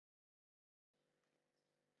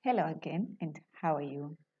Hello again, and how are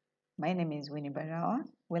you? My name is Winnie Barawa.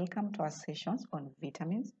 Welcome to our sessions on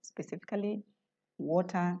vitamins, specifically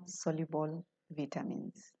water-soluble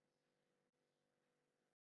vitamins.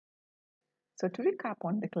 So to recap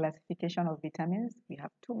on the classification of vitamins, we have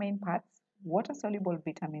two main parts, water-soluble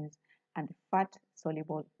vitamins and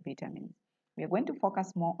fat-soluble vitamins. We are going to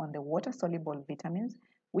focus more on the water-soluble vitamins,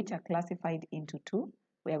 which are classified into two,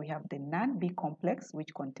 where we have the non-B complex, which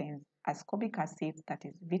contains ascorbic acid, that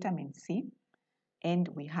is vitamin C, and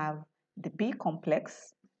we have the B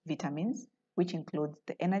complex vitamins, which includes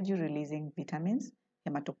the energy releasing vitamins,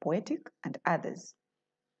 hematopoietic, and others.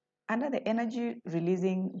 Under the energy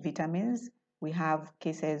releasing vitamins, we have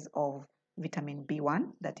cases of vitamin B1,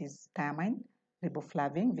 that is thiamine,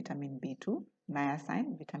 riboflavin, vitamin B2,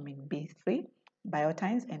 niacin, vitamin B3,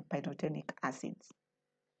 biotin, and pantothenic acids.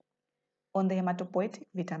 On the hematopoietic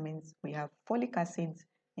vitamins, we have folic acids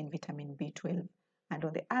and vitamin B12. And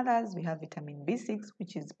on the others, we have vitamin B6,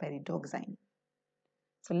 which is pyridoxine.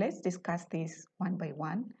 So let's discuss this one by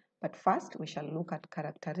one. But first, we shall look at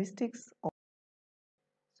characteristics of.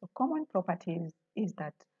 So common properties is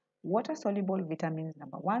that water-soluble vitamins,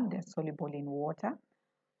 number one, they're soluble in water.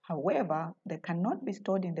 However, they cannot be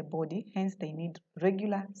stored in the body, hence they need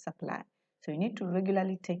regular supply. So you need to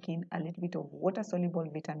regularly take in a little bit of water-soluble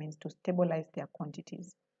vitamins to stabilize their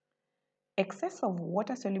quantities. Excess of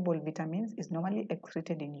water-soluble vitamins is normally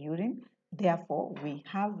excreted in urine, therefore we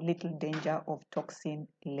have little danger of toxin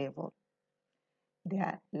level. They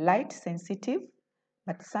are light sensitive,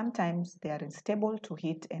 but sometimes they are unstable to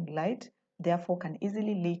heat and light, therefore can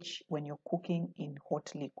easily leach when you're cooking in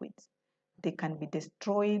hot liquids. They can be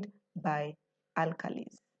destroyed by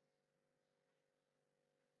alkalis.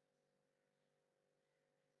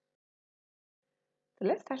 So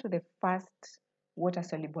let's start with the first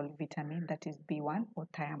water-soluble vitamin, that is B1 or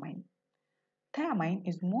thiamine. Thiamine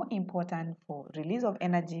is more important for release of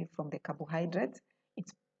energy from the carbohydrates. It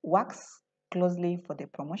works closely for the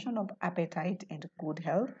promotion of appetite and good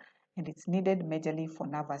health, and it's needed majorly for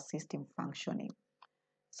nervous system functioning.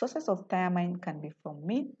 Sources of thiamine can be from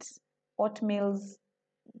meat, oatmeals,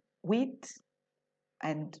 wheat,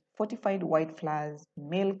 and fortified white flours,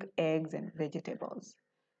 milk, eggs, and vegetables.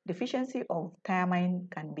 Deficiency of thiamine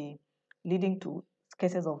can be leading to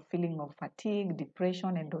cases of feeling of fatigue,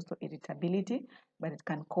 depression, and also irritability, but it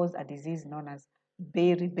can cause a disease known as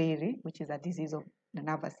beriberi, which is a disease of the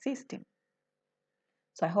nervous system.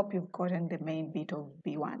 So I hope you've gotten the main bit of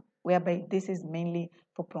B1, whereby this is mainly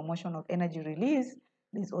for promotion of energy release.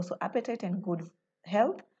 There's also appetite and good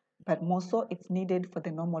health, but more so it's needed for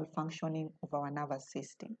the normal functioning of our nervous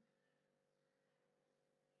system.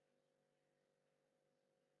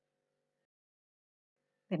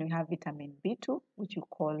 Then we have vitamin B2, which you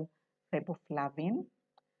call riboflavin.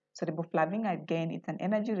 So riboflavin, again, it's an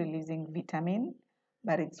energy releasing vitamin,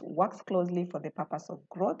 but it works closely for the purpose of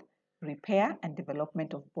growth, repair, and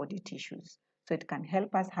development of body tissues. So it can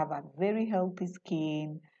help us have a very healthy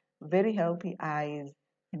skin, very healthy eyes,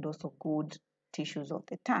 and also good tissues of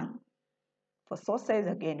the tongue. For sources,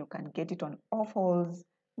 again, you can get it on offals,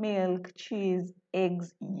 milk, cheese,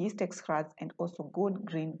 eggs, yeast extracts, and also good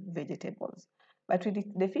green vegetables. But with its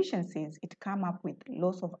deficiencies, it comes up with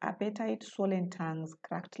loss of appetite, swollen tongues,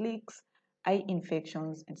 cracked lips, eye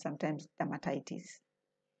infections, and sometimes dermatitis.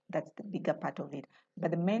 That's the bigger part of it.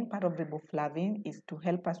 But the main part of riboflavin is to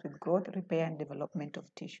help us with growth, repair, and development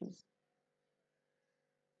of tissues.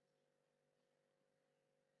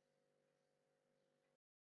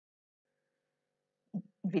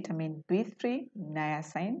 Vitamin B3,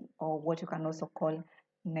 niacin, or what you can also call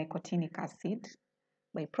nicotinic acid.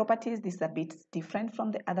 By properties, this is a bit different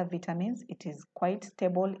from the other vitamins. It is quite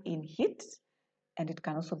stable in heat, and it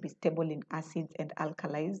can also be stable in acids and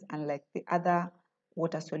alkalis, unlike the other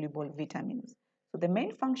water-soluble vitamins. So the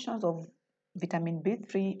main functions of vitamin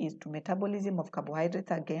B3 is to metabolism of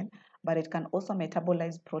carbohydrates again, but it can also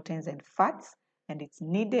metabolize proteins and fats, and it's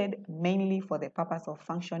needed mainly for the purpose of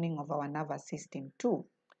functioning of our nervous system too.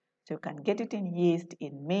 So you can get it in yeast,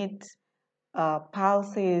 in meat,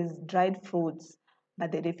 pulses, dried fruits,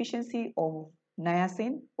 but the deficiency of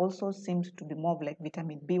niacin also seems to be more like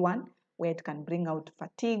vitamin B1, where it can bring out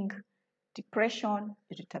fatigue, depression,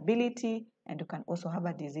 irritability, and you can also have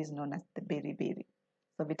a disease known as the beriberi.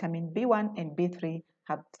 So vitamin B1 and B3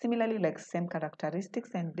 have similarly like same characteristics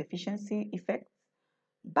and deficiency effects,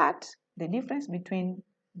 but the difference between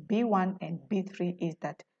B1 and B3 is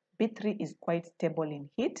that B3 is quite stable in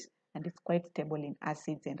heat and it's quite stable in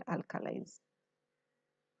acids and alkalis.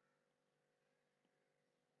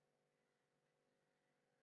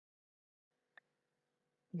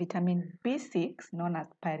 Vitamin B6, known as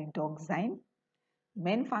pyridoxine,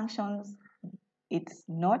 Main functions, it's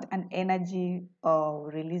not an energy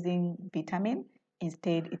releasing vitamin.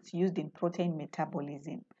 Instead, it's used in protein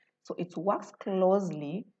metabolism. So it works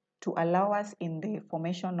closely to allow us in the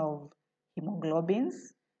formation of hemoglobins.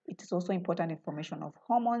 It is also important in formation of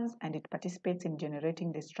hormones, and it participates in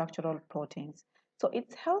generating the structural proteins. So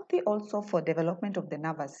it's healthy also for development of the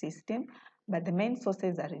nervous system, but the main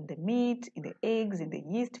sources are in the meat, in the eggs, in the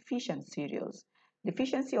yeast, fish, and cereals.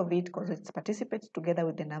 Deficiency of it, because it participates together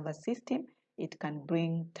with the nervous system, it can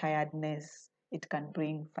bring tiredness, it can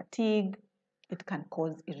bring fatigue, it can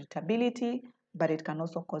cause irritability, but it can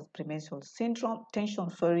also cause premenstrual syndrome, tension,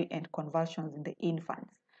 and convulsions in the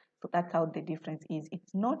infants. So that's how the difference is.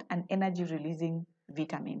 It's not an energy releasing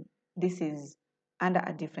vitamin. This is under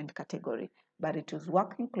a different category, but it is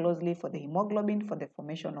working closely for the hemoglobin, for the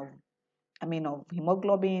formation of, of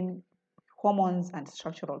hemoglobin, hormones, and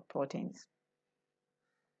structural proteins.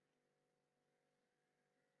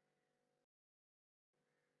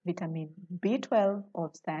 Vitamin B12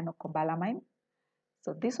 or cyanocobalamin.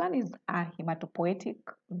 So this one is a hematopoietic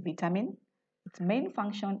vitamin. Its main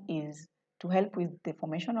function is to help with the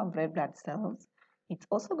formation of red blood cells. It's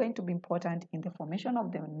also going to be important in the formation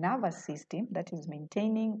of the nervous system, that is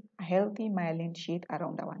maintaining a healthy myelin sheath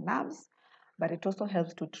around our nerves, but it also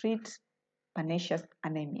helps to treat pernicious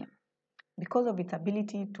anemia. Because of its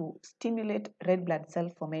ability to stimulate red blood cell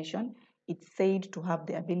formation, it's said to have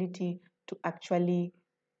the ability to actually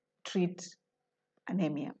treat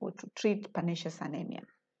anemia or to treat pernicious anemia.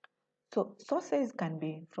 So sources can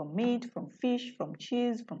be from meat, from fish, from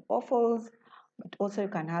cheese, from offals, but also you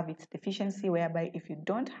can have its deficiency whereby if you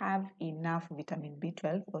don't have enough vitamin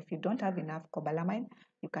B12 or if you don't have enough cobalamin,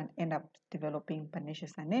 you can end up developing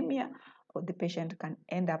pernicious anemia, or the patient can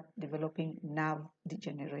end up developing nerve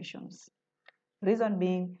degenerations. Reason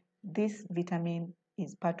being, this vitamin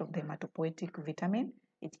is part of the hematopoietic vitamin.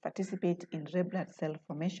 It participates in red blood cell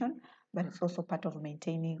formation, but it's also part of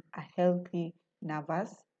maintaining a healthy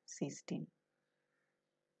nervous system.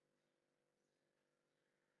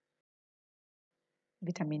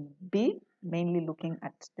 Vitamin B, mainly looking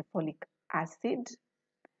at the folic acid.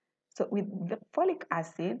 So with the folic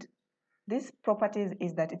acid, this properties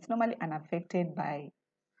is that it's normally unaffected by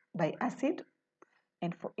acid,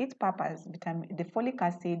 and for its purpose, the folic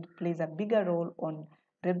acid plays a bigger role on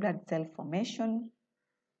red blood cell formation.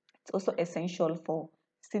 It's also essential for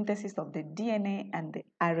synthesis of the DNA and the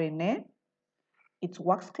RNA. It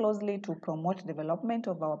works closely to promote development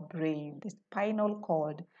of our brain, the spinal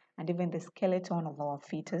cord, and even the skeleton of our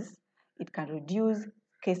fetus. It can reduce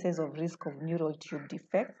cases of risk of neural tube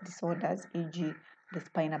defect disorders, e.g. the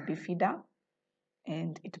spina bifida,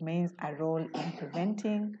 and it plays a role in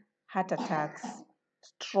preventing heart attacks,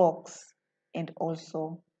 strokes, and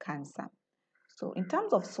also cancer. So in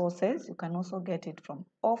terms of sources, you can also get it from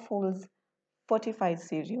offals, fortified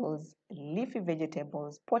cereals, leafy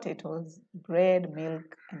vegetables, potatoes, bread, milk,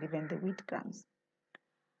 and even the wheat grams.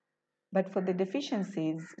 But for the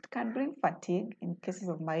deficiencies, it can bring fatigue in cases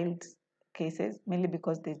of mild cases, mainly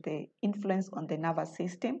because there's the influence on the nervous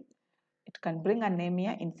system. It can bring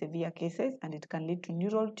anemia in severe cases, and it can lead to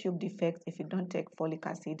neural tube defects if you don't take folic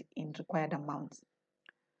acid in required amounts.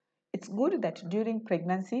 It's good that during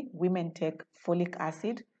pregnancy, women take folic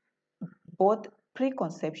acid, both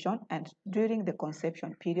pre-conception and during the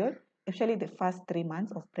conception period, especially the first 3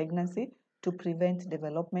 months of pregnancy, to prevent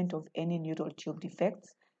development of any neural tube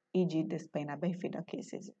defects, e.g. the spina bifida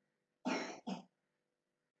cases.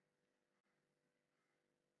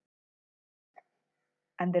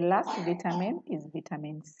 And the last vitamin is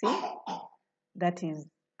vitamin C, that is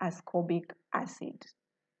ascorbic acid.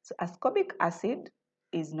 So ascorbic acid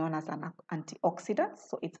is known as an antioxidant,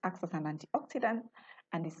 so it acts as an antioxidant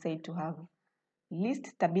and is said to have least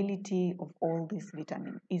stability of all these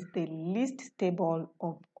vitamins, is the least stable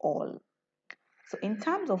of all. So in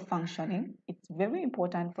terms of functioning, it's very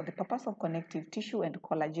important for the purpose of connective tissue and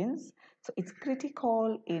collagens. So it's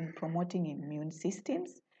critical in promoting immune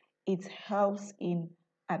systems. It helps in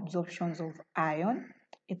absorptions of iron.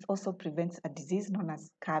 It also prevents a disease known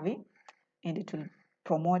as scurvy, and it will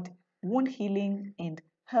promote wound healing and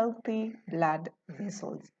healthy blood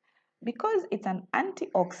vessels. Because it's an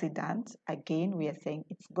antioxidant, again, we are saying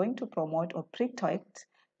it's going to promote or protect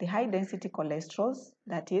the high density cholesterols,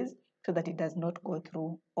 that is, so that it does not go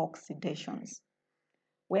through oxidations.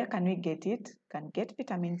 Where can we get it? Can get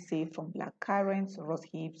vitamin C from black currants, rose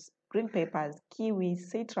hips, green peppers, kiwi,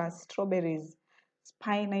 citrus, strawberries,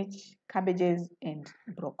 spinach, cabbages, and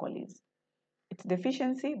broccolis. Its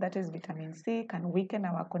deficiency, that is vitamin C, can weaken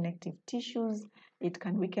our connective tissues, it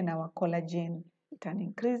can weaken our collagen, it can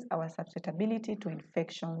increase our susceptibility to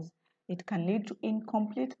infections, It can lead to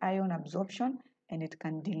incomplete iron absorption and it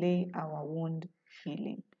can delay our wound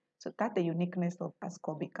healing. So that's the uniqueness of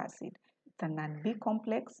ascorbic acid. It's a non-B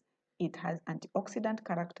complex. It has antioxidant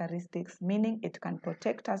characteristics, meaning it can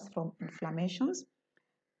protect us from inflammations.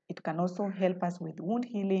 It can also help us with wound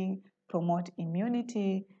healing, promote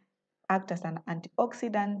immunity, act as an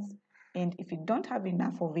antioxidant. And if you don't have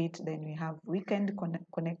enough of it, then we have weakened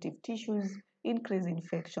connective tissues, increased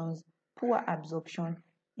infections, poor absorption,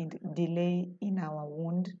 and delay in our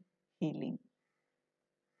wound healing.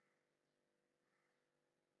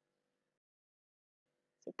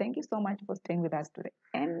 So thank you so much for staying with us to the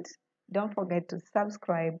end. Don't forget to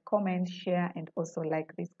subscribe, comment, share, and also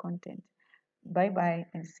like this content. Bye bye,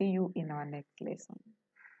 and see you in our next lesson.